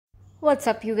What's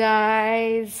up, you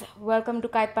guys? Welcome to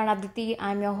Katbamna Aditi.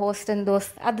 I'm your host and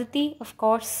host Aditi, of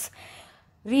course.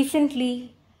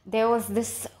 Recently, there was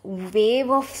this wave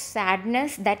of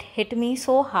sadness that hit me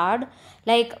so hard.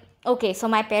 Like, okay, so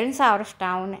my parents are out of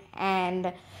town,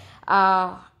 and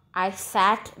I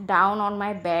sat down on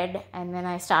my bed and then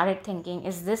I started thinking,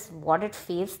 is this what it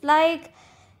feels like?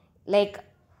 Like,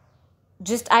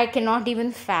 just I cannot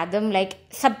even fathom, like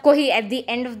sabko hi at the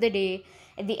end of the day,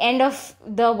 at the end of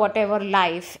the whatever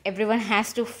life, everyone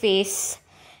has to face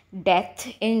death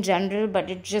in general.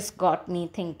 But it just got me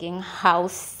thinking how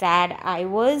sad I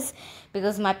was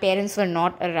because my parents were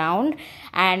not around.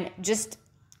 And just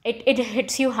it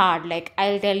hits you hard. Like,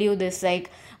 I'll tell you this,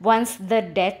 like, once the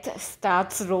death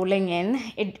starts rolling in,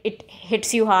 it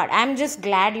hits you hard. I'm just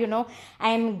glad,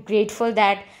 I'm grateful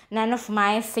that none of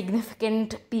my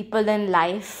significant people in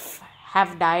life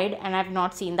have died, and I've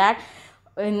not seen that.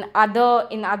 In other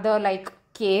like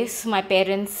case, my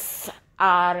parents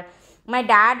are, my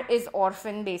dad is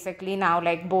orphan basically now.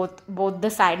 Like, both the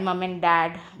side, mom and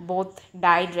dad, both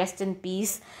died, rest in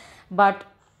peace. But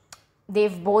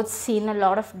they've both seen a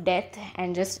lot of death,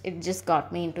 and it just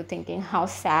got me into thinking how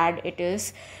sad it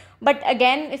is. But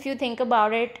again, if you think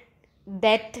about it,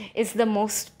 death is the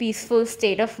most peaceful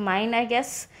state of mind, I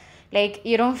guess. Like,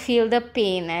 you don't feel the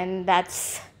pain, and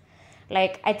that's,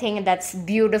 like, I think that's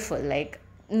beautiful. Like,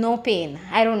 no pain,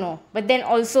 I don't know, but then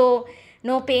also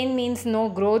no pain means no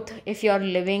growth if you're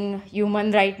living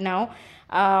human right now.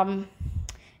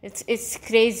 It's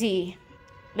crazy.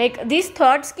 Like, these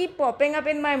thoughts keep popping up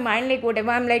in my mind. Like, whatever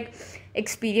I'm like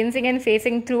experiencing and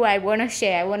facing through, I want to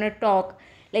share, I want to talk,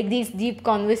 like these deep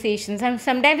conversations. And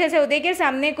sometimes ऐसे होते हैं कि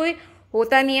सामने कोई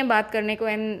होता नहीं है बात करने को,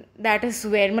 and that is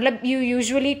where, मतलब, you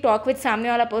usually talk with सामने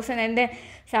वाला person, and then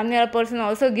सामने वाला person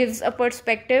also gives a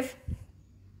perspective.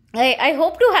 I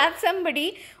hope to have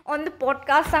somebody on the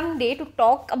podcast someday to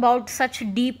talk about such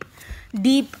deep,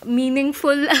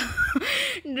 meaningful,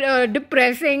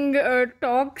 depressing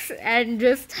talks, and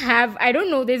just have, I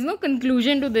don't know, there's no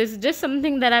conclusion to this, just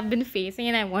something that I've been facing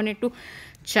and I wanted to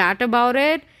chat about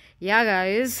it. Yeah,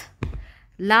 guys.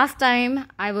 Last time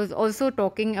I was also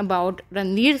talking about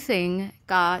Ranveer Singh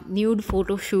ka nude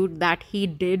photo shoot that he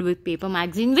did with Paper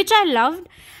Magazine, which I loved,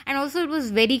 and also it was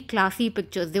very classy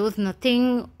pictures. There was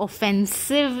nothing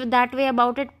offensive that way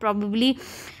about it. Probably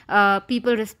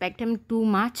people respect him too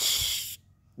much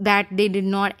that they did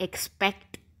not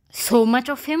expect so much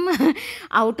of him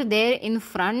out there in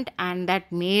front, and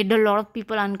that made a lot of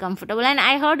people uncomfortable. And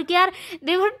I heard that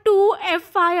there were 2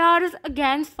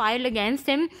 F.I.Rs filed against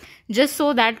him, just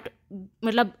so that,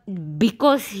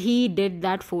 because he did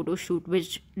that photo shoot,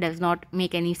 which does not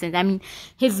make any sense. I mean,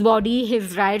 his body,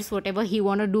 his rights, whatever he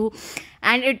want to do.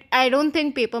 And I don't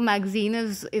think Paper Magazine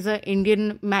is an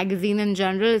Indian magazine in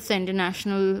general. It's an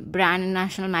international brand,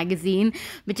 international magazine,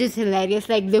 which is hilarious.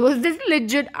 Like, there was this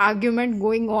legit argument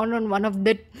going on one of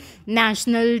the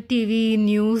national TV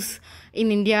news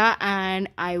in India, and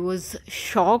I was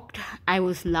shocked. I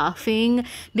was laughing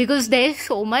because there's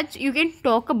so much you can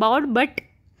talk about, but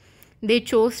they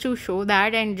chose to show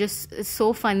that, and just it's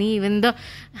so funny. Even the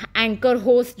anchor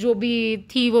host जो भी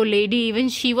थी वो lady, even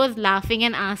she was laughing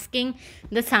and asking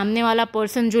the सामने वाला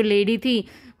person जो lady थी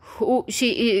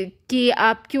कि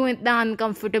आप क्यों इतना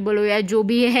uncomfortable हो या जो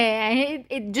भी है.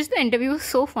 It just, the interview was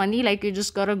so funny. Like, you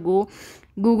just gotta go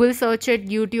Google search it,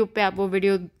 YouTube पे आपको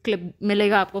video clip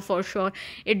मिलेगा आपको for sure.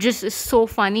 It just is so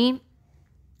funny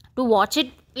to watch it.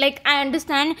 Like, I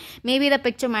understand maybe the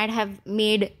picture might have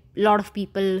made a lot of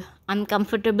people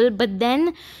uncomfortable, but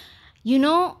then,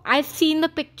 I've seen the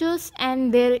pictures,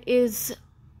 and there is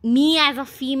me as a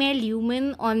female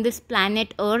human on this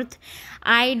planet Earth.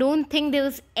 I don't think there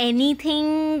was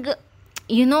anything,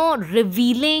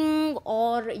 revealing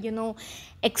or,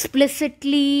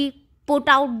 explicitly put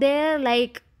out there.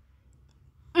 Like,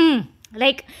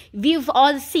 we've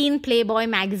all seen Playboy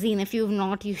magazine. If you've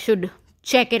not, you should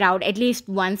check it out at least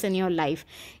once in your life.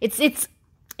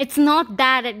 It's not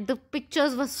that the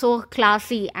pictures were so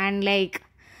classy, and like,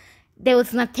 there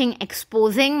was nothing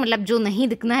exposing. मतलब जो नहीं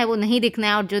दिखना है वो नहीं दिखना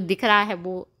है, और जो दिख रहा है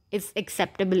वो is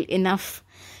acceptable enough.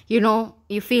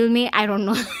 You feel me? I don't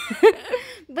know.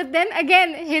 But then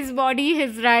again, his body,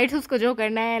 his rights, उसको जो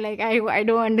करना है, like, I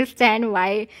don't understand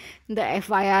why the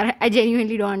FIR, I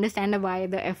genuinely don't understand why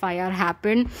the FIR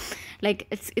happened. Like,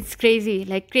 it's crazy,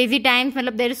 like crazy times.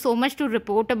 There is so much to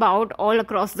report about all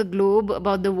across the globe,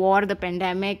 about the war, the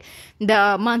pandemic,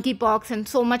 the monkeypox, and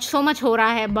so much हो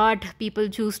रहा है, but people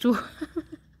choose to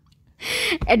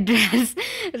address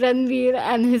Ranveer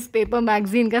and his Paper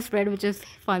Magazine ka spread, which is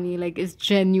funny. Like, it's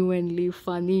genuinely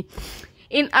funny.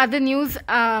 In other news,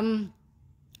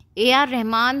 A.R.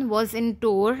 Rahman was in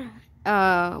tour,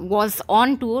 was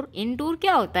on tour. In tour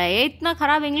क्या होता है? ये इतना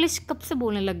खराब English कब से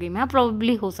बोलने लग गई मैं?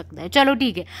 Probably हो सकता है. चलो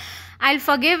ठीक है. I'll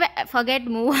forget,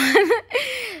 move on.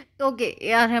 Okay,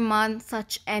 A.R. Rahman,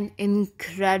 such an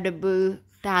incredible,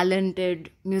 talented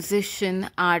musician,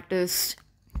 artist.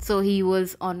 So he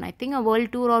was on, I think, a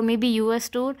world tour or maybe US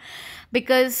tour,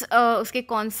 because उसके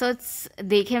concerts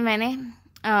देखे मैंने.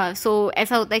 So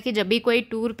ऐसा होता है कि जब भी कोई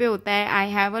टूर पे होता है, I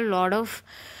have a lot of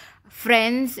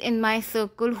friends in my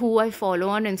circle who I follow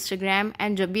on Instagram,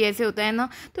 and जब भी ऐसे होता है ना,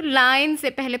 तो लाइन से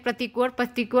पहले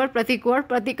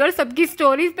प्रतिकोर सबकी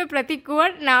स्टोरीज पे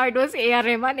प्रतिकोर. Now it was A.R.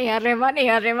 Rahman.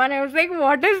 I was like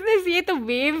what is this? ये तो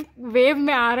वेव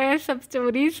में आ रहे हैं सब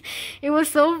stories. It was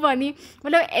so funny.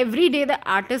 मतलब every day the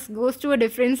artist goes to a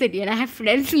different city, and I have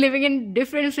friends living in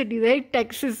different cities. Like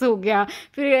Texas हो गया,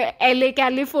 फिर LA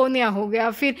कैलिफोर्निया हो गया,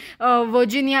 फिर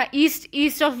वर्जीनिया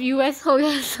ईस्ट ऑफ US हो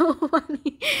गया. सो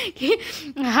फनी कि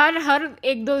हर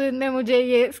 1-2 दिन में मुझे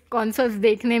ये कॉन्सर्ट्स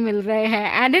देखने मिल रहे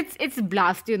हैं. And it's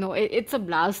blast, you know, it's a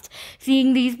blast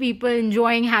seeing these people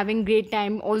enjoying, having great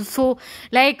time. Also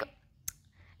like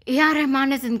A.R.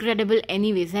 Rahman is incredible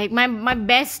anyways. Like my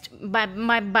best,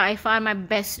 by far my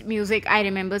best music I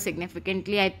remember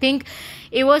significantly, I think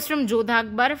it was from Jodha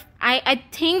Akbar. I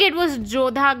think it was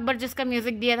Jodha Akbar जिसका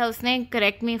music दिया था उसने.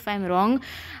 Correct me if I'm wrong.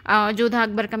 Jodha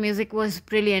Akbar का music was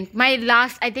brilliant. My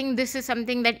last, I think this is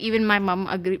something that even my mom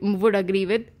would agree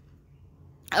with.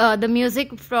 The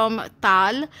music from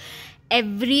Tal,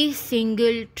 every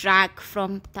single track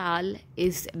from Tal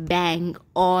is bang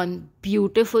on,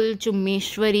 beautiful.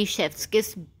 Chumeshwari chef's kiss,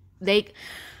 like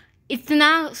इतना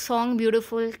song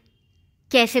beautiful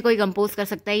कैसे कोई compose कर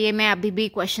सकता है? ये मैं अभी भी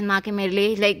क्वेश्चन मार्क है मेरे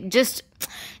लिए. Like just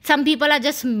some people are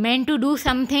just meant to do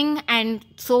something and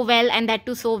so well, and that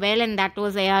too so well, and that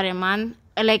was A.R. Rahman.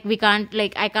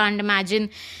 Like I can't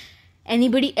imagine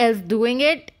anybody else doing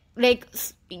it. Like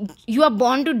you are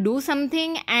born to do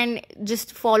something, and just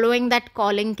following that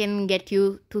calling can get you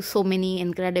to so many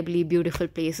incredibly beautiful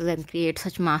places and create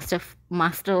such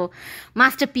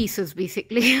masterpieces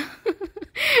basically.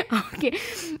 Okay,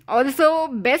 also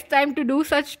best time to do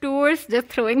such tours,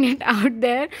 just throwing it out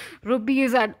there.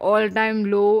 Rupees at all-time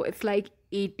low. It's like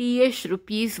 80ish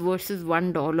rupees versus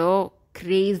 $1.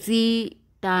 Crazy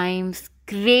times.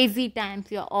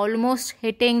 You're almost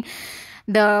hitting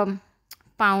the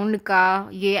pound ka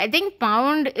ye. I think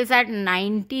pound is at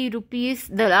 90 rupees.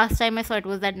 The last time I saw it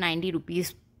was at 90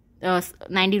 rupees.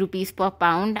 90 rupees per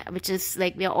pound, which is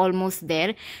like we are almost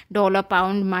there. Dollar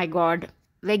pound, my god.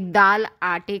 Like दाल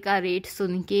आटे का rate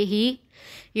सुन के ही,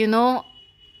 you know,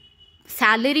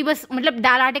 salary बस, मतलब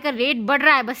दाल आटे का rate बढ़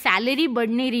रहा है, बस सैलरी बढ़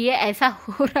नहीं रही है, ऐसा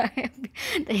हो रहा है.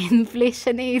 The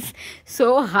inflation is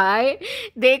so high.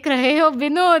 देख रहे हो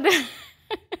Vinod?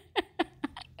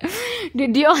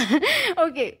 Did you?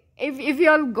 Okay, if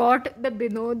you all got the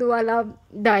Binod wala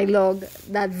dialogue,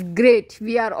 that's great.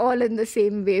 We are all in the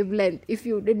same wavelength. If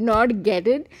you did not get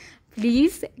it,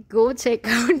 please go check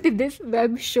out this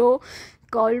web show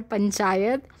called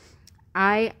Panchayat.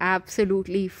 I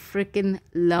absolutely freaking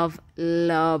loved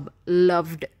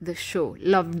the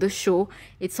show.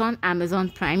 It's on Amazon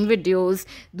Prime Videos.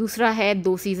 दूसरा है,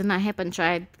 2 season आए हैं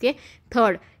पंचायत के.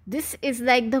 Third, this is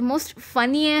like the most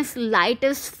funniest,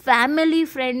 lightest, family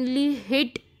friendly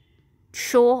hit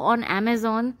show on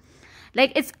Amazon.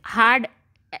 Like it's hard,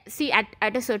 see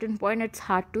at a certain point it's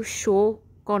hard to show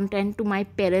content to my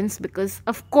parents because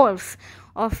of course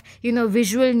of, you know,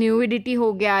 visual nudity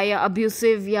ho gaya ya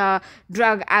abusive ya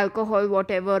drug, alcohol,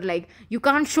 whatever. Like you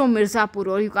can't show Mirzapur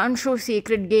or you can't show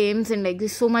Sacred Games, and like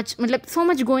there's so much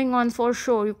going on for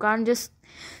sure. You can't just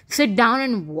sit down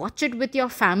and watch it with your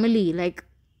family. Like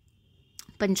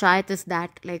Panchayat is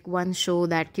that like one show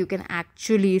that you can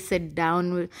actually sit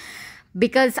down with.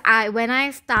 Because when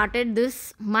I started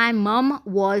this, my mom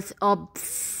was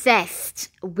obsessed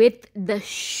with the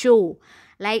show.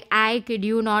 Like I kid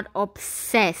you not,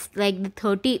 obsessed. Like the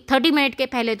 30 minute ke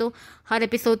pehle to har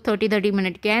episode 30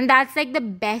 minute ke, and that's like the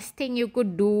best thing you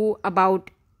could do about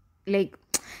like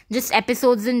just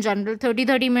episodes in general.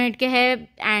 30 minute ke hai,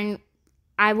 and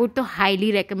I would तो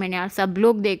highly recommend यार, सब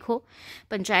लोग देखो.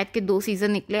 पंचायत के 2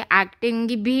 season निकले. Acting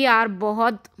भी यार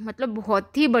बहुत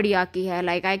बहुत ही बढ़िया की है.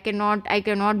 Like I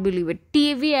can not believe it.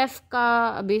 TVF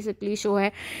का बेसिकली शो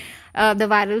है. The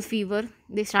viral fever,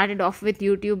 they started off with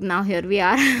YouTube, now here we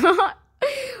are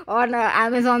on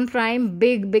Amazon Prime.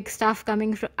 Big stuff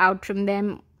coming out from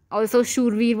them. Also,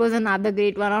 Shurveer was another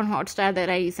great one on Hotstar that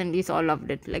I recently saw.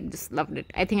 Loved it. Like, just loved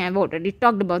it. I think I've already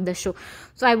talked about the show,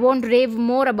 so I won't rave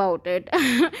more about it.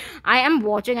 I am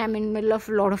watching. I'm in middle of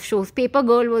a lot of shows. Paper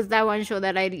Girl was that one show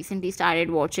that I recently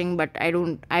started watching, but I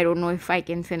don't know if I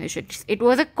can finish it. It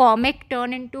was a comic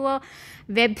turned into a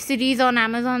web series on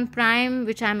Amazon Prime,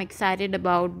 which I'm excited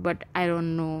about, but I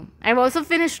don't know. I've also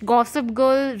finished Gossip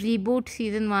Girl reboot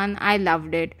season 1. I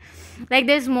loved it. Like,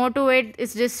 there's more to it.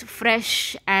 It's just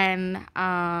fresh and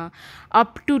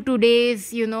up to today's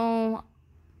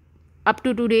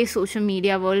social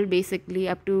media world, basically.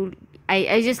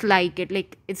 I just like it.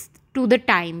 Like, it's to the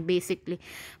time, basically.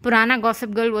 Purana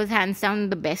Gossip Girl was hands down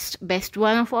the best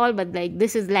one of all, but like,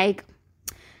 this is like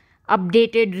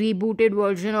updated, rebooted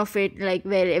version of it, like,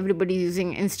 where everybody's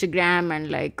using Instagram and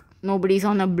like nobody's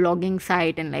on a blogging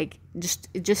site, and like,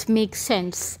 it just makes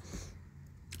sense.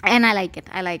 And I like it.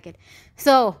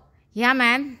 So yeah,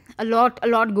 man, a lot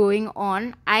going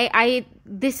on.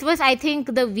 This was, I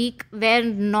think, the week where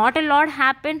not a lot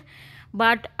happened,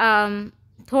 but thoda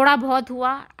bahut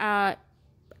hua,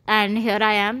 and here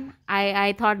I am.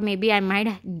 I thought maybe I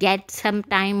might get some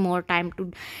more time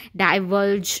to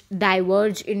diverge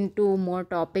into more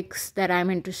topics that I'm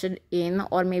interested in,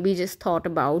 or maybe just thought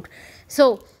about.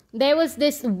 So there was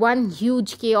this one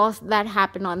huge chaos that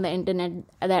happened on the internet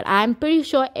that I'm pretty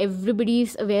sure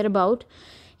everybody's aware about.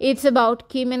 It's about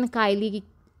Kim Kardashian,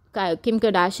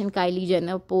 Kylie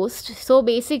Jenner post. So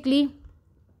basically,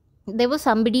 there was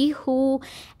somebody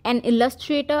an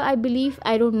illustrator, I believe,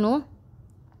 I don't know,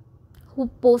 who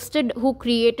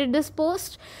created this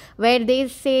post where they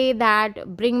say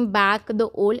that bring back the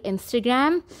old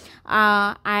Instagram,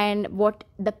 and what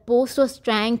the post was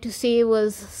trying to say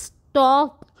was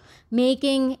stop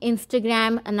making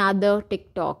Instagram another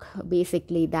TikTok,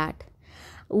 basically that,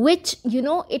 which,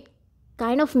 it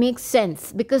kind of makes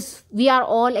sense because we are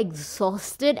all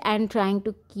exhausted and trying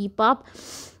to keep up.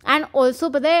 And also,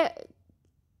 पता है,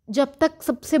 जब तक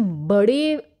सबसे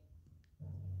बड़े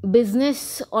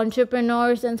business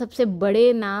entrepreneurs and सबसे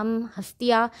बड़े नाम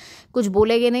हस्तियाँ कुछ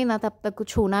बोलेंगे नहीं ना, तब तक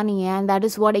कुछ होना नहीं है. And that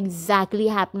is what exactly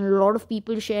happened. Lot of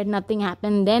people share, nothing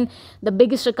happened. Then the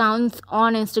biggest accounts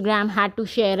on Instagram had to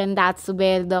share, and that's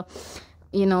where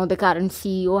the current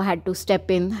CEO had to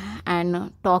step in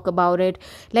and talk about it.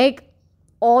 Like,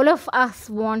 all of us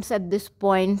wants at this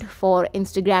point for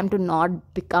Instagram to not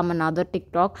become another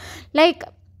TikTok. Like,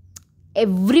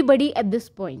 everybody at this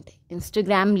point,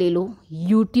 Instagram ले लो,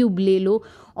 YouTube ले लो,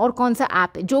 और कौन सा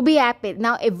app है, जो भी app है,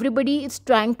 now everybody is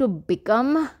trying to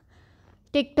become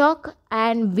TikTok,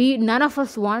 and none of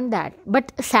us want that.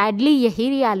 But sadly यही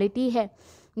reality है.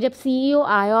 जब CEO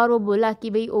आया और वो बोला कि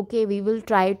भाई okay, we will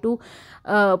try to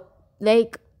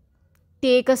like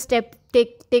take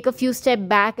a few step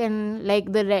back and like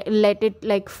let it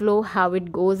like flow how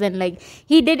it goes, and like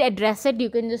he did address it. You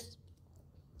can just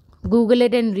Google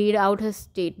it and read out his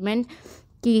statement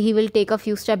कि he will take a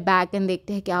few step back and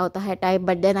देखते हैं क्या होता है type.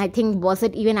 But then I think, was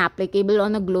it even applicable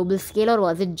on a global scale, or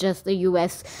was it just the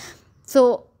US? So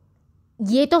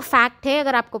ये तो fact है.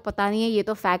 अगर आपको पता नहीं है, ये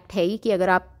तो फैक्ट है ही कि अगर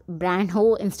आप ब्रांड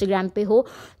हो, इंस्टाग्राम पे हो,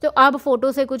 तो अब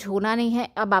फोटो से कुछ होना नहीं है.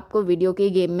 अब आपको वीडियो के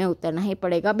गेम में उतरना ही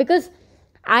पड़ेगा. Because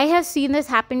I have seen this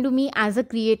happen to me as a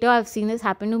creator. I've seen this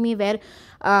happen to me where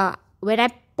when I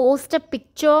post a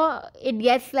picture, it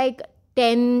gets like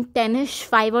 10-ish,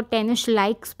 5 or 10-ish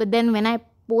likes. But then when I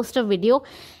post a video,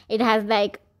 it has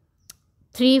like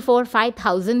 3, 4,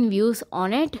 5,000 views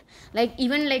on it. Like,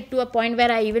 even like to a point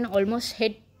where I even almost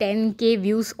hit 10k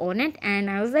views on it. And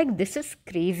I was like, this is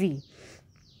crazy.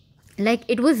 Like,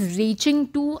 it was reaching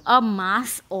to a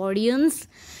mass audience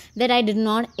that I did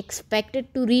not expect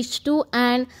it to reach to,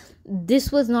 and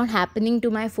this was not happening to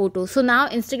my photos. So now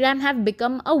Instagram have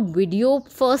become a video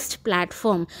first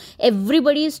platform.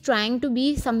 Everybody is trying to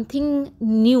be something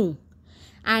new,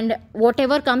 and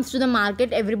whatever comes to the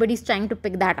market, everybody is trying to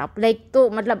pick that up. Like, तो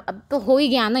मतलब अब तो हो ही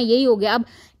गया ना, यही हो गया. अब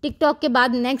टिकटॉक के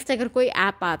बाद नेक्स्ट अगर कोई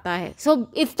ऐप आता है, so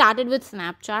it started with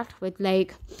Snapchat with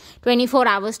like 24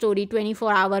 our story.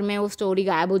 24 our में वो स्टोरी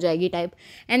गायब हो जाएगी type.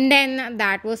 And then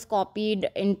that was copied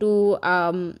into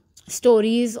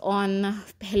stories on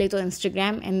पहले तो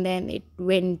Instagram, and then it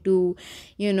went to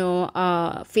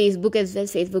Facebook as well.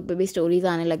 Facebook पे भी stories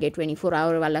आने लगे. 24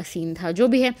 आवर वाला सीन था. जो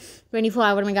भी है 24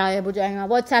 आवर में गायब हो जाएगा.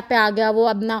 WhatsApp पे आ गया वो.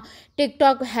 अब ना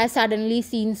TikTok has suddenly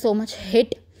seen so much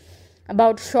hit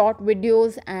about short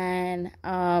videos, and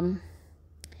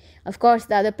of course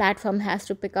the other platform has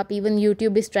to pick up. Even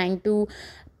YouTube is trying to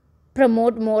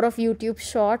promote more of YouTube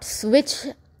shorts, which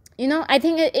I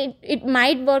think it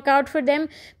might work out for them,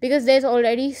 because there's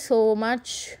already so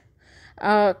much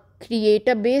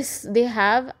creator base they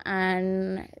have,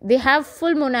 and they have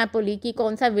full monopoly कि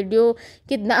कौन सा video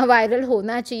कितना viral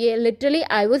होना चाहिए. Literally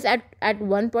I was at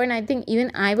one point, I think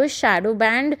even I was shadow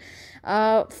banned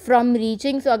from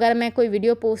reaching. So अगर मैं कोई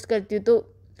video post करती हूँ तो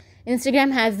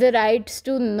Instagram has the rights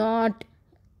to not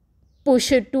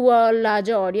push it to a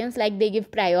larger audience. Like they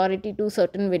give priority to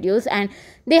certain videos and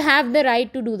they have the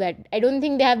right to do that. I don't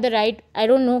think they have the right, I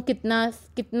don't know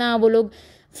कितना वो लोग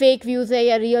fake views है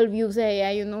या real views है या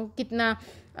कितना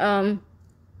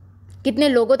कितने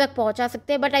लोगों तक पहुंचा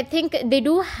सकते हैं. But I think they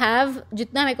do have,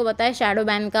 जितना मेरे को पता है शैडो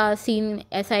बैन का सीन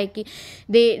ऐसा है कि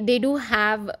they do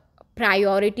have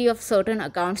priority of certain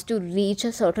accounts to reach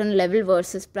a certain level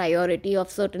versus priority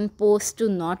of certain posts to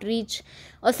not reach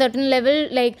a certain level.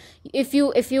 Like if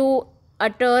you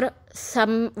utter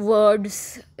some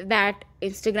words that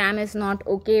Instagram is not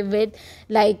okay with,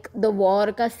 like the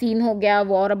war ka scene ho gaya,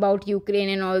 war about Ukraine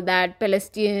and all that,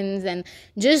 Palestinians, and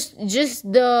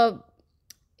just the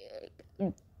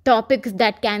topics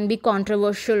that can be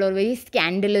controversial or very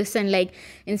scandalous, and like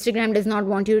Instagram does not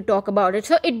want you to talk about it,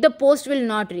 so the post will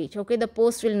not reach. Okay, the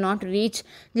post will not reach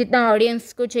jitna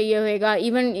audience ko chahiye hoega.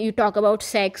 Even you talk about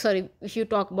sex or if you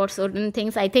talk about certain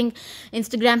things, I think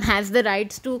Instagram has the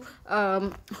rights to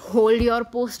hold your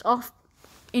post off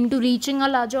into reaching a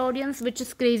larger audience, which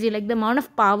is crazy. Like the amount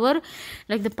of power,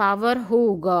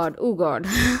 oh god.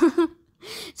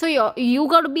 So you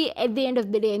got to be, at the end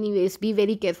of the day anyways, be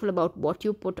very careful about what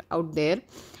you put out there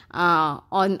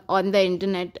on the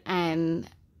internet. And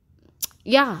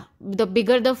yeah, the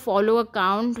bigger the follow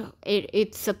count,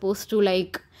 it's supposed to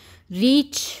like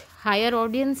reach higher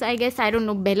audience, I guess. I don't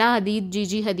know. Bella Hadid,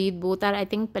 Gigi Hadid, both are, I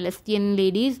think, Palestinian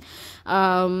ladies,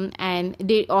 and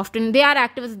they are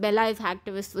activists. Bella is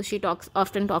activist, so she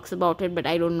often talks about it, but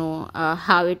I don't know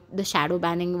how the shadow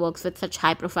banning works with such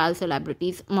high profile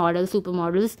celebrities, models,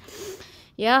 supermodels.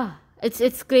 Yeah,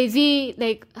 it's crazy,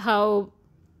 like how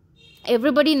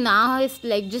everybody now is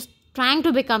like just trying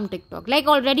to become TikTok. Like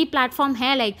already platform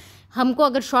है, like हमको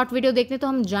अगर short video देखने तो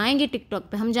हम जाएंगे TikTok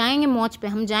पे, हम जाएंगे मौज पे,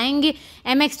 हम जाएंगे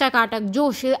MX टकाटक,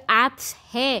 जो एप्स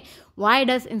है. Why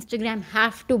does Instagram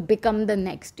have to become the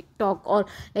next TikTok, or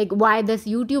like why does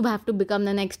YouTube have to become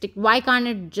the next TikTok? Why can't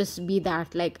it just be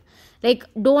that? Like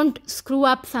don't screw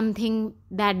up something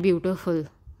that beautiful.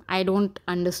 I don't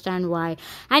understand why.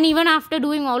 And even after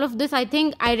doing all of this, I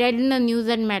think I read in the news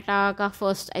that Meta ka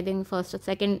first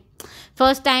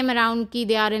time around ki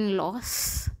they are in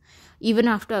loss. Even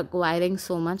after acquiring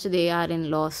so much, they are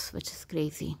in loss, which is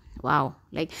crazy. Wow.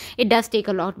 Like it does take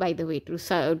a lot, by the way, to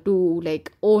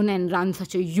like own and run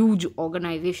such a huge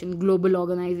organization, global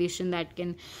organization that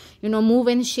can, move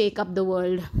and shake up the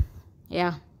world.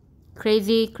 Yeah.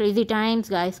 Crazy times,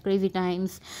 guys. Crazy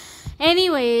times.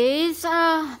 Anyways,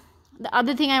 the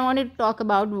other thing I wanted to talk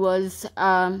about was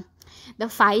the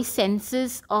 5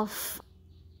 senses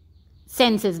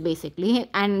basically,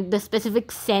 and the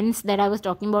specific sense that I was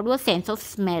talking about was sense of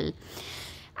smell.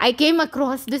 I came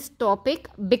across this topic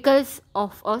because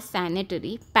of a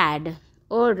sanitary pad.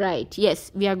 All right,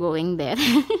 yes, we are going there.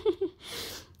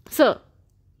 So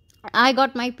I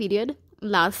got my period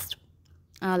last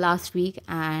week,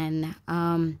 and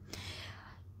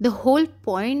the whole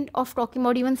point of talking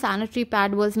about even sanitary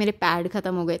pad was mere pad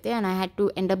khatam ho gaye the, and I had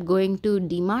to end up going to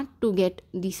DMart to get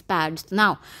these pads.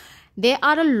 Now there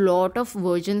are a lot of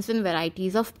versions and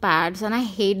varieties of pads, and I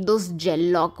hate those gel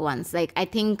lock ones. Like I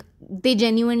think they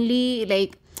genuinely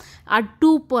like are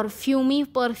too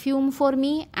perfume for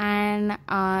me, and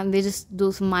they just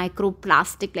those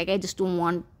microplastic, like I just don't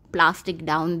want plastic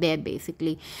down there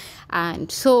basically. And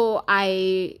so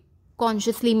I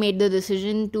consciously made the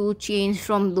decision to change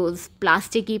from those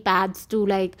plasticky pads to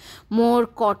like more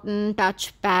cotton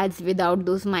touch pads without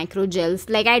those micro gels.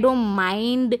 Like I don't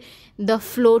mind the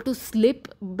flow to slip,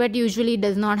 but usually it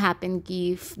does not happen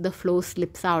if the flow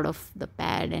slips out of the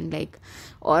pad and like,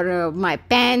 or my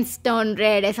pants turn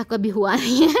red. ऐसा कभी हुआ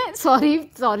नहीं है.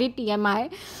 Sorry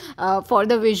TMI for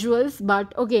the visuals,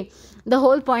 but okay. The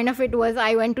whole point of it was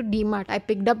I went to DMart. I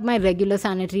picked up my regular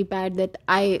sanitary pad that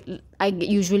I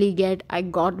usually get. I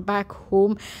got back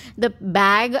home. The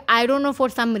bag, I don't know, for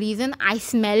some reason, I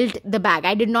smelled the bag.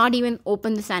 I did not even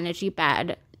open the sanitary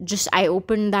pad. Just I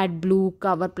opened that blue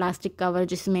cover, plastic cover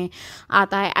जिसमें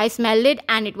आता है. I smelled it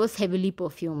and it was heavily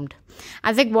perfumed.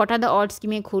 I was like, what are the odds कि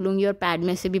मैं खोलूँगी और pad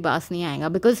में से भी बास नहीं आएगा?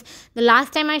 Because the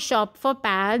last time I shopped for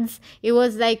pads, it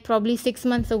was like probably 6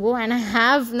 months ago, and I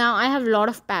have a lot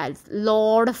of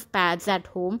pads at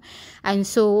home, and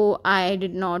so I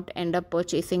did not end up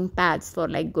purchasing pads for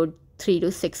like good 3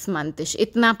 to 6 months.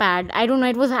 Itna pad, I don't know,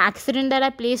 it was an accident that I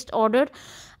placed order,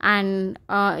 and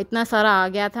itna sara aa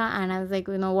gaya tha, and I was like,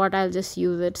 you know what, I'll just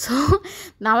use it. So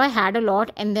now I had a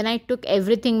lot, and then I took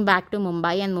everything back to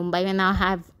Mumbai, and Mumbai mein now I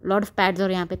have a lot of pads,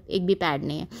 और यहाँ पे एक भी pad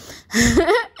नहीं है.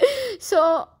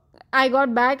 So I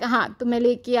got back, हाँ तो मैं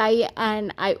लेके आई,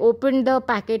 and I opened the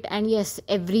packet, and yes,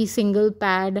 every single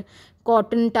pad,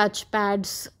 cotton touch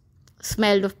pads,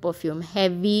 smelled of perfume,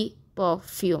 heavy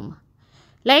perfume.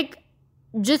 Like,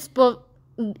 just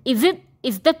is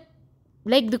the,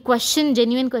 like, the question,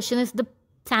 genuine question is, the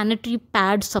sanitary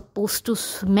pad supposed to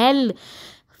smell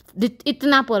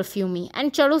itna perfumey?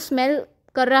 And chalo, smell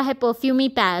kar raha hai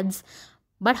perfumey pads,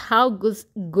 but how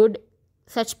good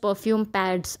such perfume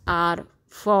pads are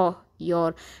for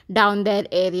your down there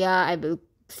area, I will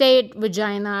say it,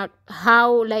 vagina,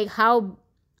 how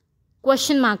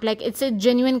question mark, like, it's a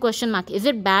genuine question mark. Is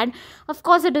it bad? Of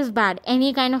course it is bad.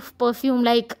 Any kind of perfume,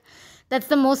 like, that's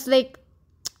the most, like,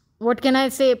 what can I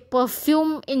say,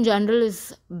 perfume in general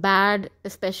is bad,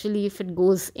 especially if it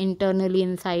goes internally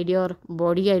inside your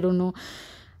body, I don't know,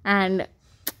 and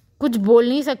kuch bol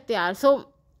nahi sakte yaar. So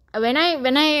when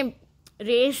I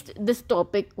raised this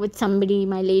topic with somebody,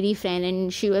 my lady friend,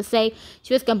 and she was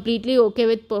completely okay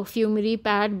with perfumery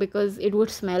pad because it would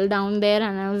smell down there,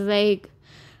 and I was like,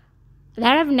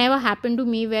 that have never happened to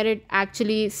me where it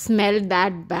actually smelled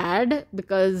that bad,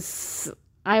 because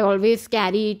I always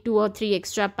carry 2 or 3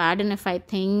 extra pad, and if I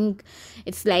think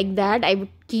it's like that, I would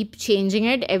keep changing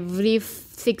it every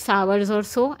 6 hours or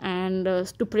so, and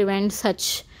to prevent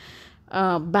such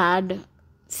bad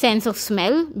sense of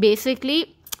smell.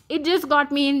 Basically, it just got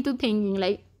me into thinking,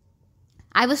 like,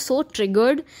 I was so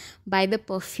triggered by the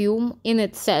perfume in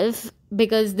itself,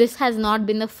 because this has not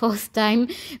been the first time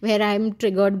where I'm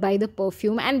triggered by the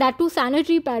perfume, and that too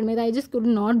sanitary pad. I just could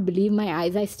not believe my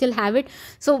eyes. I still have it.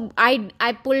 So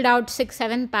I pulled out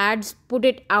 6-7 pads, put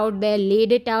it out there,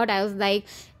 laid it out. I was like,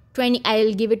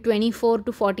 I'll give it 24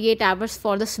 to 48 hours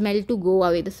for the smell to go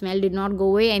away. The smell did not go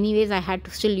away. Anyways, I had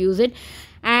to still use it,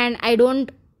 and I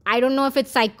don't know if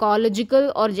it's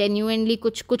psychological or genuinely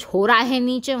kuch ho raha hai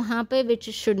niche wahan pe, which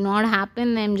should not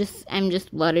happen. I'm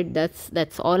just worried.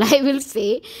 That's all I will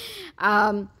say.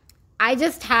 I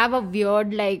just have a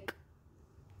weird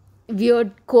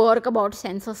quirk about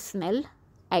sense of smell,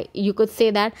 you could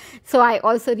say that. So I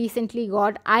also recently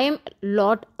I am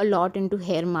a lot into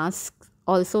hair masks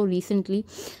also recently.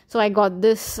 So I got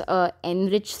this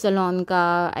Enrich Salon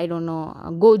ka, I don't know,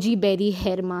 goji berry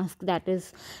hair mask, that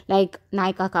is like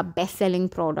Nykaa ka best selling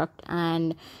product,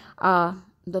 and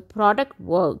the product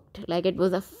worked. Like, it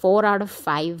was a 4 out of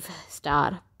 5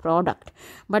 star product,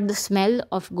 but the smell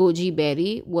of goji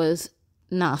berry was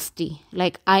nasty.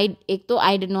 Like, I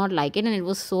did not like it, and it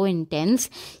was so intense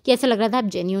कि ऐसा लग रहा था आप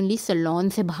genuinely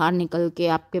salon से बाहर निकल के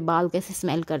आपके बाल कैसे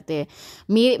smell करते हैं.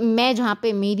 मैं जहाँ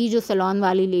पे मेरी जो salon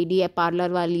वाली lady है, parlor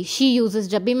वाली, she uses,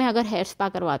 जब भी मैं अगर hair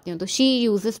spa करवाती हूँ तो she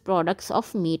uses products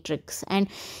of Matrix, and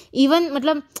even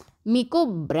मतलब मेरे को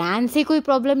ब्रांड से कोई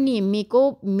प्रॉब्लम नहीं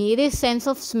है, मेरे सेंस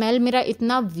ऑफ स्मेल मेरा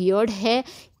इतना वियर्ड है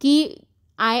कि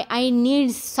I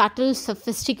need subtle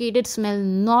sophisticated smell,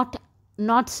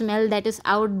 not smell that is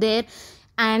out there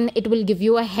and it will give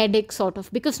you a headache sort of,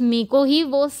 because मेरे को ही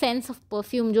वो sense of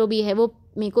perfume जो भी है वो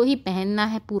मेरे को ही पहनना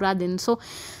है पूरा दिन. So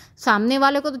सामने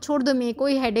वाले को तो छोड़ दो, मेरे को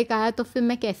ही headache आया तो फिर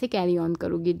मैं कैसे carry on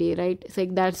करूँगी day, right? It's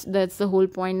like that's the whole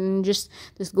point. And just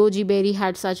this goji berry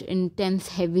had such intense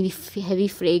heavy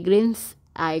fragrance.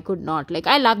 I could not, like,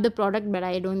 I love the product, but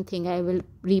I don't think I will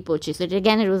repurchase it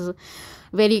again. It was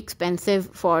very expensive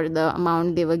for the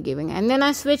amount they were giving. And then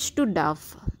I switched to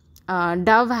Dove.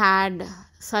 Dove had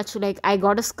such, like, I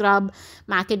got a scrub,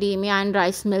 macadamia and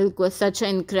rice milk was such an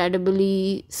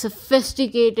incredibly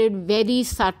sophisticated, very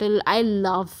subtle. I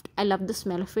loved the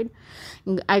smell of it.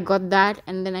 I got that,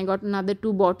 and then I got another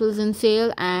 2 bottles in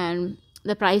sale, and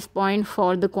the price point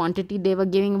for the quantity they were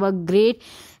giving were great.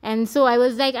 And so I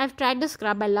was like, I've tried the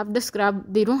scrub, I love the scrub.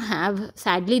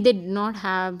 Sadly they did not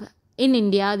have in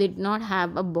India, they did not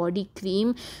have a body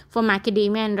cream for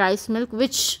macadamia and rice milk,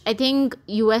 which I think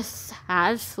US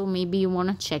has, so maybe you want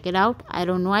to check it out. I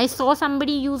don't know. I saw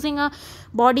somebody using a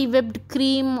body whipped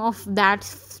cream of that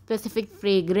specific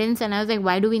fragrance, and I was like,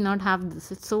 why do we not have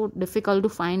this? It's so difficult to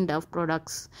find Dove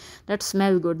products that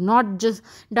smell good. Not just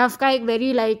Dove ka ek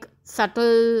very, like,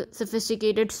 subtle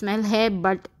sophisticated smell hai,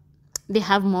 but they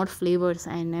have more flavors,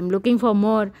 and I'm looking for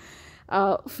more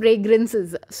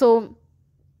fragrances. So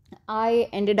I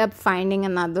ended up finding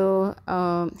another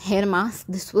hair mask.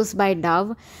 This was by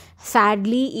Dove.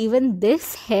 Sadly, even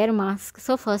this hair mask,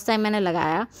 so first time मैंने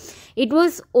लगाया, it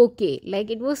was okay. Like,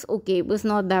 it was okay. It was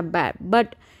not that bad.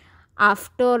 But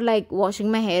after like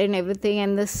washing my hair and everything,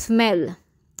 and the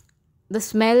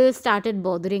smell started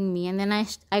bothering me, and then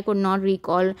I could not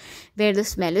recall where the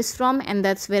smell is from, and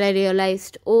that's where I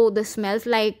realized, oh, the smells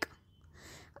like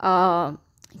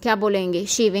क्या बोलेंगे,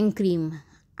 shaving cream.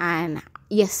 And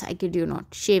yes, I kid you not,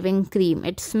 shaving cream,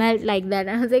 it smelled like that.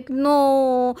 And I was like,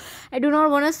 no, I do not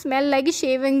want to smell like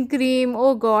shaving cream.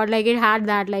 Oh god, like it had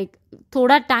that, like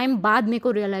थोड़ा time बाद मेरे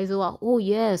को realize हुआ, oh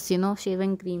yes,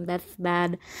 shaving cream, that's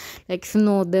bad. Like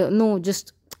no,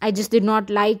 just I just did not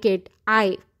like it.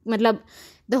 मतलब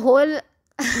the whole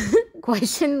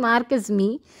question mark is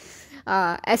me.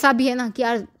 ऐसा भी है ना कि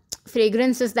यार,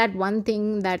 fragrance is that one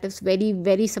thing that is very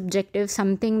very subjective.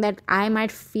 Something that I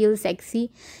might feel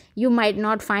sexy, you might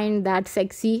not find that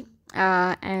sexy,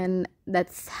 and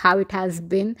that's how it has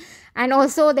been. And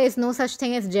also there's no such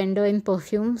thing as gender in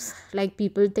perfumes. Like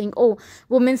people think, oh,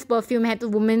 women's perfume hai to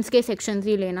women's ke section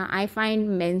 3 lena. I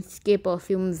find men's ke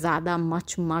perfume zyada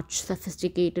much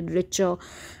sophisticated, richer,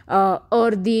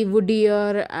 earthy,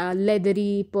 woodier,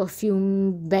 leathery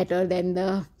perfume better than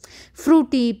the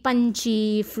fruity,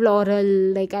 punchy, floral.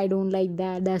 Like I don't like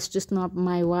that. That's just not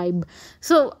my vibe.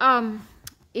 So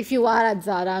if you are at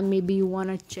Zara, maybe you want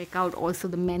to check out also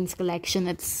the men's collection.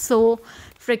 It's so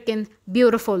freaking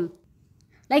beautiful.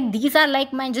 Like these are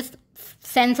like my just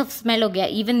sense of smell ho gaya.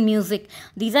 Even music,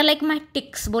 these are like my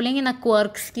ticks, bolenge na,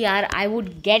 quirks ki yaar I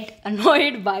would get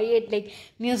annoyed by it. Like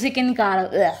music in car,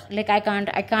 like I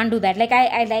can't do that. Like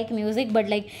I like music, but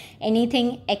like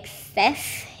anything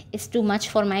excess is too much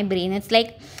for my brain. It's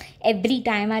like every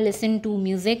time I listen to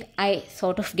music, I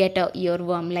sort of get a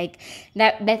earworm. Like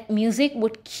that music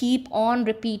would keep on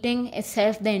repeating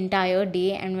itself the entire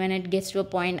day, and when it gets to a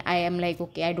point, I am like,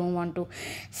 okay, I don't want to.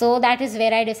 So that is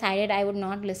where I decided I would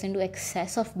not listen to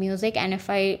excess of music. And if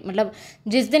I मतलब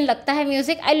जिस दिन लगता है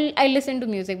music, I listen to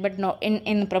music, but not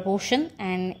in proportion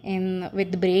and in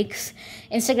with breaks.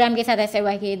 Instagram के साथ ऐसा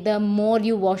हुआ कि the more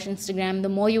you watch Instagram, the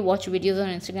more you watch videos on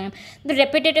Instagram, the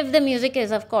repetitive the music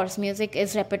is. Of course, music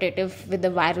is repetitive with the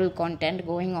viral content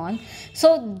going on.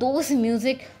 So those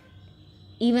music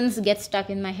events get stuck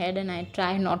in my head, and I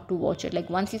try not to watch it. Like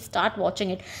once you start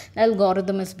watching it, the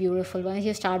algorithm is beautiful. Once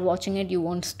you start watching it, you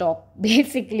won't stop.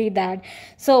 Basically that.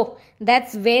 So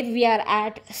that's where we are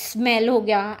at. Smell ho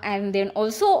gaya, and then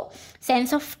also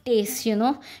sense of taste.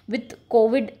 With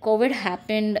COVID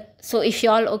happened. So if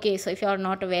you're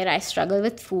not aware, I struggle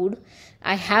with food.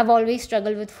 I have always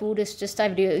struggled with food. It's just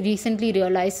I've recently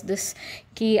realized this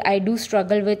ki I do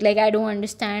struggle with, like, I don't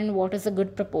understand what is a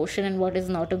good proportion and what is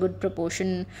not a good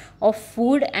proportion of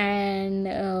food. And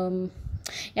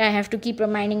I have to keep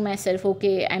reminding myself,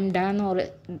 okay, I'm done, or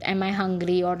am I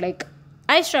hungry, or like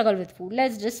I struggle with food.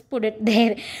 Let's just put it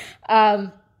there.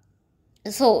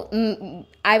 So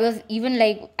I was even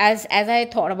like, as I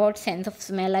thought about sense of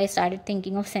smell, I started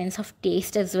thinking of sense of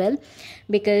taste as well,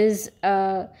 because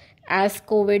as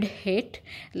COVID hit,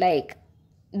 like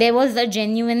there was a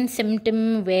genuine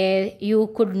symptom where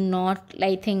you could not,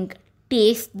 I think,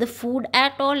 taste the food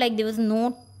at all. Like there was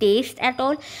no taste at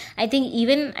all. I think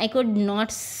even I could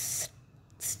not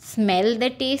smell the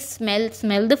taste,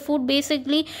 smell the food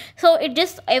basically. So it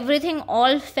just, everything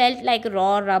all felt like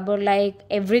raw rubber, like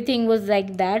everything was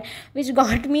like that, which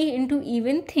got me into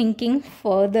even thinking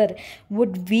further,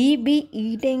 would we be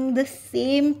eating the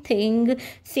same thing,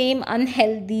 same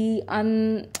unhealthy,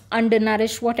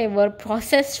 undernourished, whatever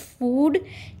processed food,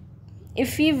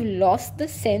 if we've lost the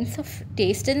sense of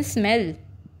taste and smell?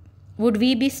 Would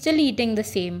we be still eating the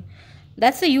same?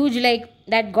 That's a huge, like,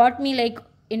 that got me like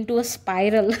into a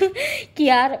spiral. कि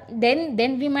यार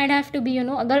then we might have to be,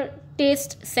 अगर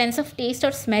taste, sense of taste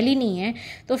और smell ही नहीं है,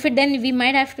 तो फिर then we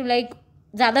might have to like,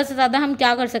 ज़्यादा से ज़्यादा हम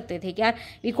क्या कर सकते थे कि यार,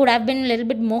 we could have been a little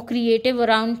bit more creative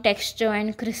around texture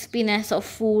and crispiness of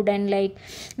food, and like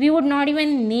we would not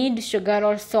even need sugar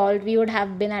or salt. We would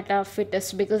have been at our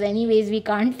fittest, because anyways we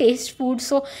can't taste food.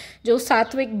 So जो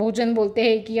सात्विक भोजन बोलते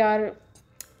हैं कि यार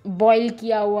boil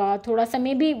किया हुआ थोड़ा सा,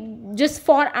 may be just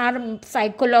for are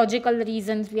psychological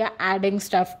regions we are adding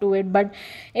stuff to it. But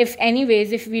if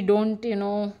anyways, if we don't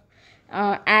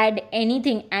add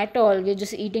anything at all, we're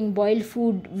just eating boiled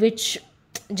food which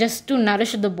just to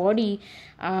nourish the body,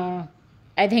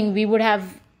 I think we would have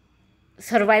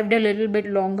survived a little bit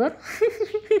longer.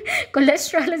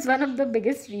 Cholesterol is one of the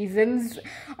biggest reasons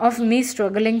of me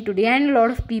struggling today, and a lot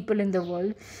of people in the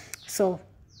world. So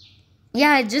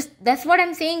yeah, that's what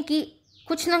I'm saying, ki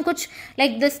kuch na kuch,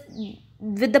 like this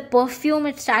with the perfume,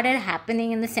 it started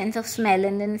happening in the sense of smell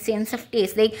and then the sense of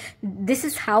taste. Like this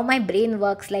is how my brain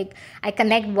works. Like I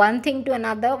connect one thing to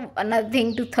another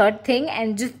thing to third thing,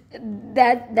 and just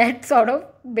that sort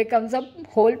of becomes a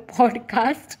whole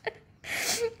podcast.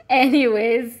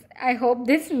 Anyways, I hope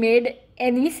this made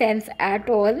any sense at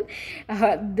all.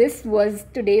 This was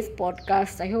today's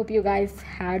podcast. I hope you guys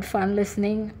had fun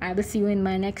listening. I will see you in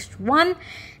my next one.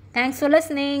 Thanks for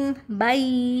listening.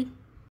 Bye.